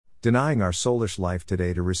denying our soulish life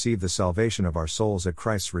today to receive the salvation of our souls at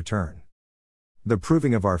Christ's return. The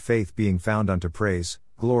proving of our faith being found unto praise,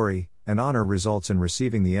 glory, and honor results in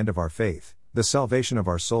receiving the end of our faith, the salvation of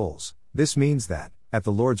our souls. This means that, at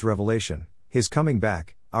the Lord's revelation, His coming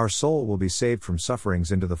back, our soul will be saved from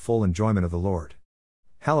sufferings into the full enjoyment of the Lord.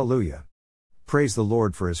 Hallelujah! Praise the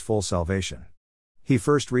Lord for His full salvation. He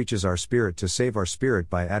first reaches our spirit to save our spirit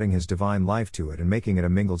by adding His divine life to it and making it a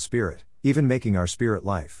mingled spirit, even making our spirit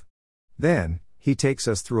life. Then, He takes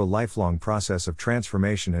us through a lifelong process of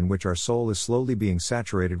transformation in which our soul is slowly being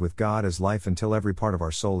saturated with God as life until every part of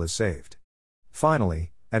our soul is saved.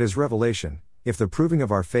 Finally, at His revelation, if the proving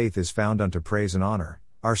of our faith is found unto praise and honor,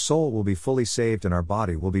 our soul will be fully saved and our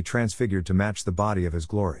body will be transfigured to match the body of His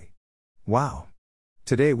glory. Wow!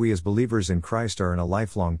 Today we as believers in Christ are in a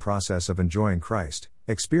lifelong process of enjoying Christ,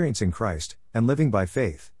 experiencing Christ, and living by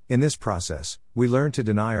faith. In this process, we learn to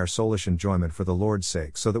deny our soulish enjoyment for the Lord's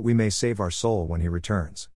sake so that we may save our soul when He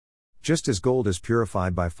returns. Just as gold is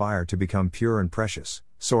purified by fire to become pure and precious,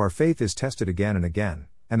 so our faith is tested again and again,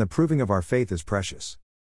 and the proving of our faith is precious.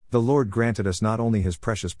 The Lord granted us not only His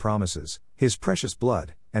precious promises, His precious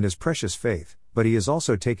blood, and His precious faith, but He is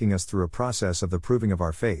also taking us through a process of the proving of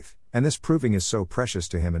our faith, and this proving is so precious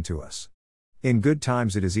to Him and to us. In good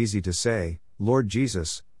times it is easy to say, Lord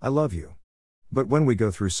Jesus, I love you. But when we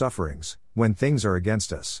go through sufferings, when things are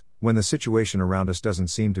against us, when the situation around us doesn't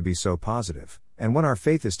seem to be so positive, and when our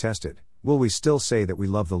faith is tested, will we still say that we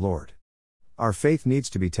love the Lord? Our faith needs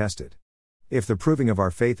to be tested. If the proving of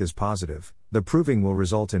our faith is positive, the proving will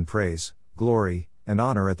result in praise, glory, and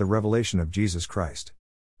honor at the revelation of Jesus Christ.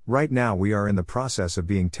 Right now we are in the process of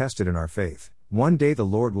being tested in our faith. One day the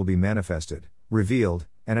Lord will be manifested, revealed,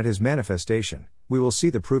 and at His manifestation, we will see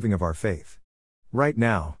the proving of our faith. Right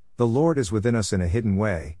now, the Lord is within us in a hidden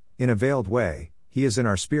way, in a veiled way. He is in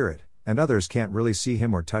our spirit, and others can't really see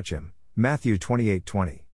Him or touch Him. Matthew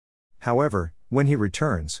 28:20. However, when He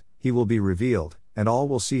returns, He will be revealed, and all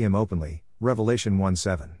will see Him openly. Revelation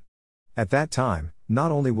 1:7. At that time,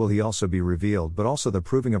 not only will He also be revealed but also the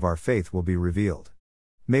proving of our faith will be revealed.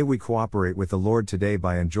 May we cooperate with the Lord today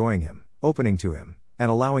by enjoying Him, opening to Him,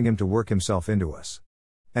 and allowing Him to work Himself into us.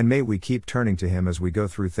 And may we keep turning to Him as we go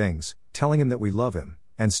through things, telling Him that we love Him,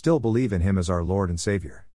 and still believe in Him as our Lord and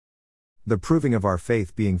Savior. The proving of our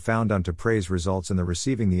faith being found unto praise results in the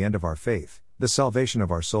receiving the end of our faith, the salvation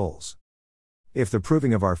of our souls. If the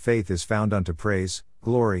proving of our faith is found unto praise,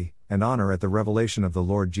 glory, and honor at the revelation of the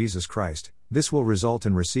Lord Jesus Christ, this will result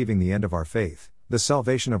in receiving the end of our faith, the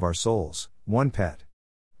salvation of our souls. 1 Pet.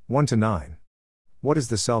 1-9. What is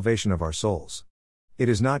the salvation of our souls? It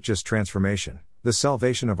is not just transformation. The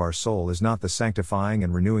salvation of our soul is not the sanctifying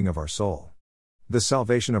and renewing of our soul. The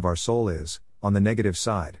salvation of our soul is, on the negative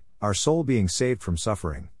side, our soul being saved from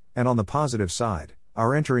suffering, and on the positive side,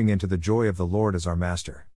 our entering into the joy of the Lord as our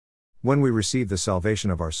Master. When we receive the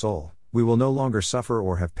salvation of our soul, we will no longer suffer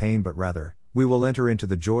or have pain but rather, we will enter into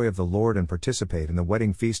the joy of the Lord and participate in the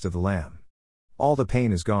wedding feast of the Lamb. All the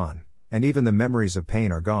pain is gone, and even the memories of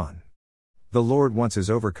pain are gone. The Lord wants His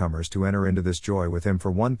overcomers to enter into this joy with Him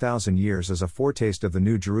for 1,000 years as a foretaste of the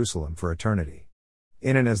New Jerusalem for eternity.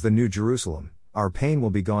 In and as the New Jerusalem, our pain will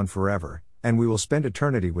be gone forever, and we will spend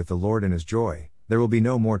eternity with the Lord in His joy. There will be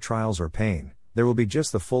no more trials or pain, there will be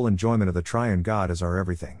just the full enjoyment of the triune God as our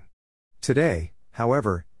everything. Today,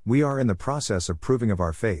 however, we are in the process of proving of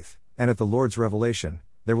our faith, and at the Lord's revelation,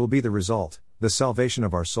 there will be the result, the salvation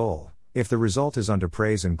of our soul, if the result is unto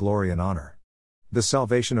praise and glory and honor. The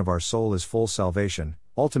salvation of our soul is full salvation,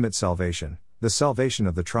 ultimate salvation, the salvation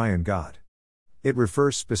of the triune God. It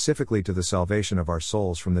refers specifically to the salvation of our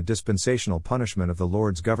souls from the dispensational punishment of the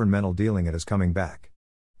Lord's governmental dealing at His coming back.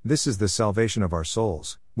 This is the salvation of our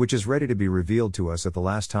souls, which is ready to be revealed to us at the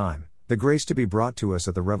last time, the grace to be brought to us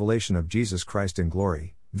at the revelation of Jesus Christ in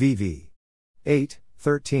glory. VV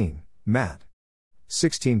 8:13, Matt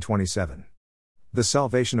 16:27. The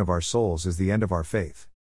salvation of our souls is the end of our faith.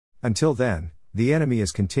 Until then, the enemy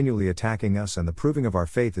is continually attacking us and the proving of our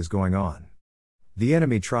faith is going on. The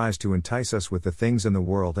enemy tries to entice us with the things in the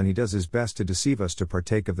world and he does his best to deceive us to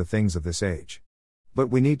partake of the things of this age. But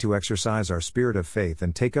we need to exercise our spirit of faith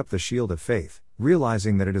and take up the shield of faith,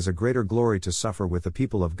 realizing that it is a greater glory to suffer with the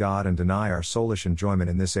people of God and deny our soulish enjoyment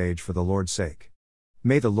in this age for the Lord's sake.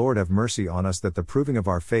 May the Lord have mercy on us that the proving of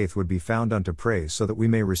our faith would be found unto praise so that we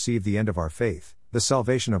may receive the end of our faith, the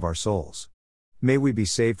salvation of our souls. May we be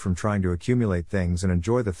saved from trying to accumulate things and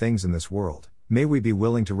enjoy the things in this world. May we be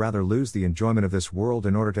willing to rather lose the enjoyment of this world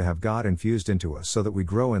in order to have God infused into us so that we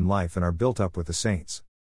grow in life and are built up with the saints.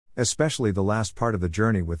 Especially the last part of the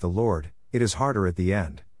journey with the Lord, it is harder at the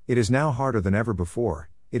end. It is now harder than ever before,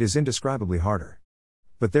 it is indescribably harder.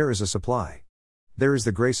 But there is a supply. There is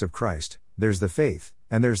the grace of Christ, there's the faith,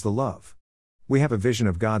 and there's the love. We have a vision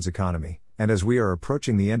of God's economy, and as we are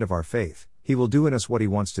approaching the end of our faith, He will do in us what He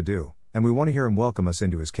wants to do, and we want to hear Him welcome us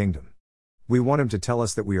into His kingdom. We want Him to tell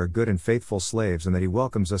us that we are good and faithful slaves and that He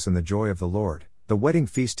welcomes us in the joy of the Lord, the wedding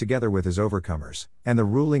feast together with His overcomers, and the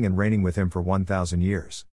ruling and reigning with Him for 1,000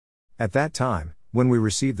 years. At that time, when we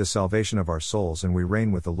receive the salvation of our souls and we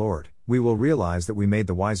reign with the Lord, we will realize that we made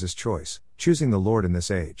the wisest choice, choosing the Lord in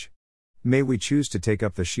this age. May we choose to take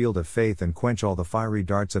up the shield of faith and quench all the fiery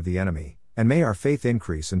darts of the enemy, and may our faith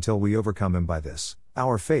increase until we overcome him by this,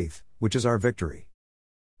 our faith, which is our victory.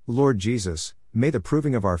 Lord Jesus, may the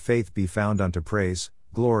proving of our faith be found unto praise,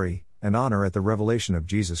 glory, and honor at the revelation of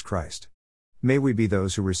Jesus Christ. May we be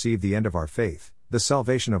those who receive the end of our faith, the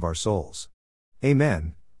salvation of our souls.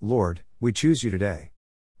 Amen. Lord, we choose you today.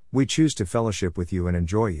 We choose to fellowship with you and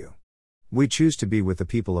enjoy you. We choose to be with the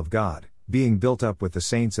people of God, being built up with the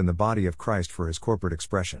saints in the body of Christ for His corporate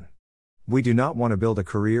expression. We do not want to build a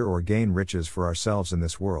career or gain riches for ourselves in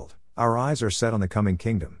this world. Our eyes are set on the coming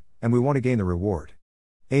kingdom, and we want to gain the reward.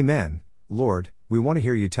 Amen. Lord, we want to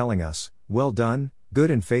hear you telling us, "Well done, good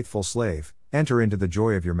and faithful slave, enter into the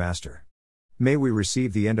joy of your master." May we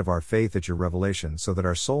receive the end of our faith at your revelation so that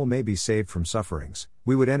our soul may be saved from sufferings,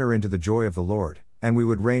 we would enter into the joy of the Lord, and we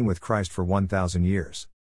would reign with Christ for 1,000 years.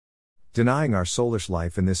 Denying our soulish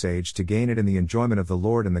life in this age to gain it in the enjoyment of the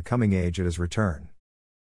Lord in the coming age at His return.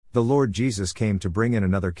 The Lord Jesus came to bring in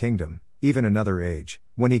another kingdom, even another age.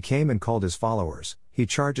 When He came and called His followers, He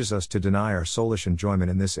charges us to deny our soulish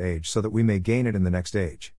enjoyment in this age so that we may gain it in the next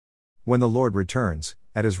age. When the Lord returns,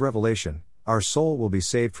 at His revelation, our soul will be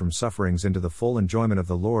saved from sufferings into the full enjoyment of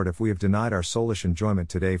the Lord if we have denied our soulish enjoyment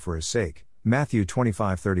today for His sake. Matthew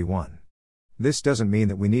 25:31. This doesn't mean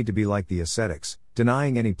that we need to be like the ascetics,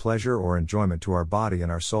 denying any pleasure or enjoyment to our body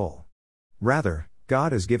and our soul. Rather,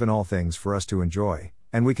 God has given all things for us to enjoy,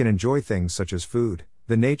 and we can enjoy things such as food,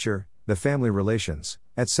 the nature, the family relations,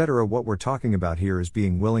 etc. What we're talking about here is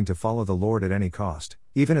being willing to follow the Lord at any cost,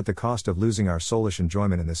 even at the cost of losing our soulish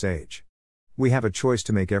enjoyment in this age. We have a choice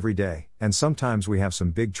to make every day, and sometimes we have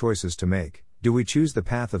some big choices to make. Do we choose the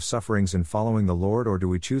path of sufferings in following the Lord, or do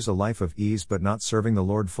we choose a life of ease but not serving the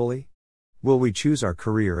Lord fully? Will we choose our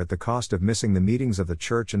career at the cost of missing the meetings of the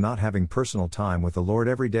church and not having personal time with the Lord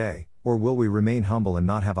every day, or will we remain humble and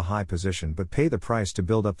not have a high position but pay the price to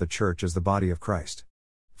build up the church as the body of Christ?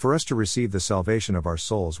 For us to receive the salvation of our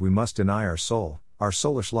souls, we must deny our soul, our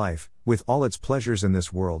soulish life, with all its pleasures in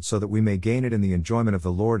this world so that we may gain it in the enjoyment of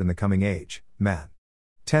the Lord in the coming age. Matt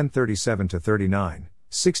 10:37-39,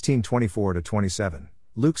 16:24-27,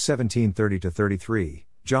 Luke 17:30-33,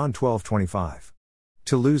 John 12:25.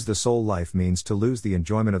 To lose the soul life means to lose the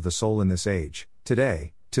enjoyment of the soul in this age,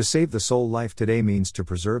 today. To save the soul life today means to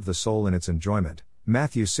preserve the soul in its enjoyment.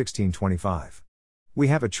 Matthew 16:25. We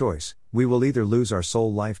have a choice. We will either lose our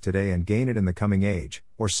soul life today and gain it in the coming age,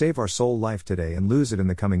 or save our soul life today and lose it in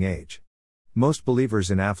the coming age. Most believers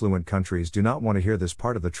in affluent countries do not want to hear this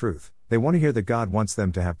part of the truth. They want to hear that God wants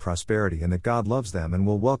them to have prosperity and that God loves them and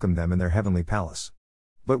will welcome them in their heavenly palace.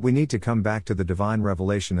 But we need to come back to the divine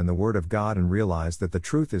revelation in the Word of God and realize that the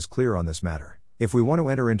truth is clear on this matter. If we want to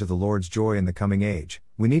enter into the Lord's joy in the coming age,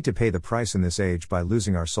 we need to pay the price in this age by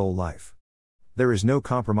losing our soul life. There is no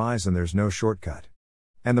compromise and there's no shortcut.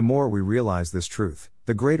 And the more we realize this truth,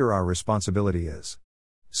 the greater our responsibility is.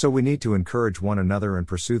 So we need to encourage one another and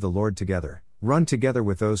pursue the Lord together, run together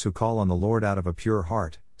with those who call on the Lord out of a pure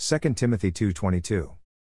heart. 2 Timothy 2:22.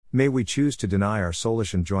 May we choose to deny our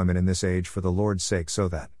soulish enjoyment in this age for the Lord's sake so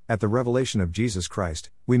that, at the revelation of Jesus Christ,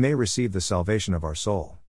 we may receive the salvation of our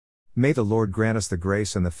soul. May the Lord grant us the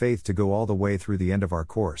grace and the faith to go all the way through the end of our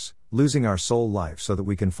course, losing our soul life so that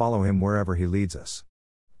we can follow Him wherever He leads us.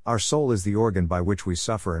 Our soul is the organ by which we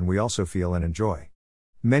suffer and we also feel and enjoy.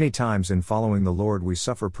 Many times in following the Lord we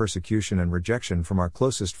suffer persecution and rejection from our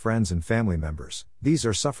closest friends and family members. These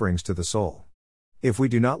are sufferings to the soul. If we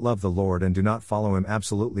do not love the Lord and do not follow Him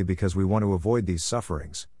absolutely because we want to avoid these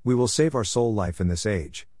sufferings, we will save our soul life in this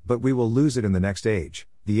age, but we will lose it in the next age,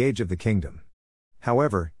 the age of the kingdom.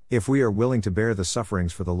 However, if we are willing to bear the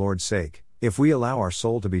sufferings for the Lord's sake, if we allow our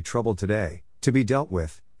soul to be troubled today, to be dealt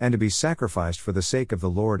with, and to be sacrificed for the sake of the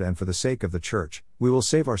Lord and for the sake of the church, we will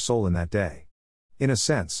save our soul in that day. In a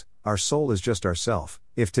sense, our soul is just ourself.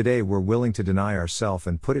 If today we're willing to deny ourself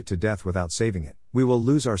and put it to death without saving it, we will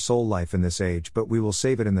lose our soul life in this age but we will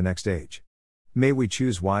save it in the next age. May we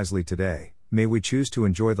choose wisely today. May we choose to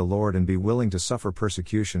enjoy the Lord and be willing to suffer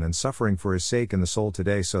persecution and suffering for His sake in the soul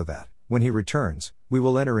today so that, when He returns, we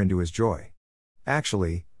will enter into His joy.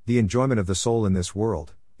 Actually, the enjoyment of the soul in this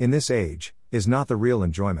world, in this age, is not the real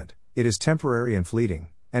enjoyment. It is temporary and fleeting.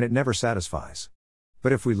 and it never satisfies.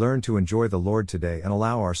 But if we learn to enjoy the Lord today and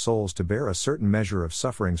allow our souls to bear a certain measure of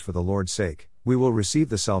sufferings for the Lord's sake, we will receive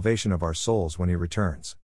the salvation of our souls when He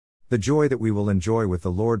returns. The joy that we will enjoy with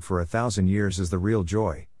the Lord for 1,000 years is the real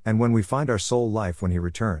joy, and when we find our soul life when He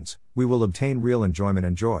returns, we will obtain real enjoyment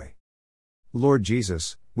and joy. Lord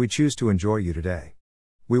Jesus, we choose to enjoy You today.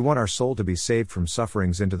 We want our soul to be saved from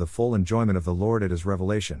sufferings into the full enjoyment of the Lord at His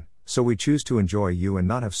revelation, so we choose to enjoy You and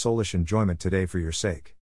not have soulish enjoyment today for Your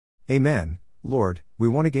sake. Amen. Lord, we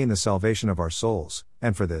want to gain the salvation of our souls,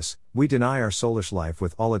 and for this, we deny our soulish life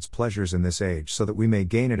with all its pleasures in this age so that we may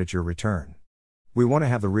gain it at Your return. We want to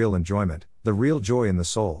have the real enjoyment, the real joy in the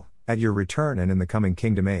soul, at Your return and in the coming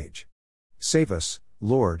kingdom age. Save us,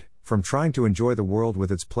 Lord, from trying to enjoy the world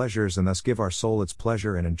with its pleasures and thus give our soul its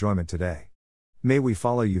pleasure and enjoyment today. May we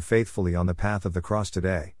follow You faithfully on the path of the cross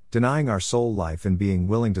today, denying our soul life and being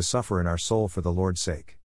willing to suffer in our soul for the Lord's sake.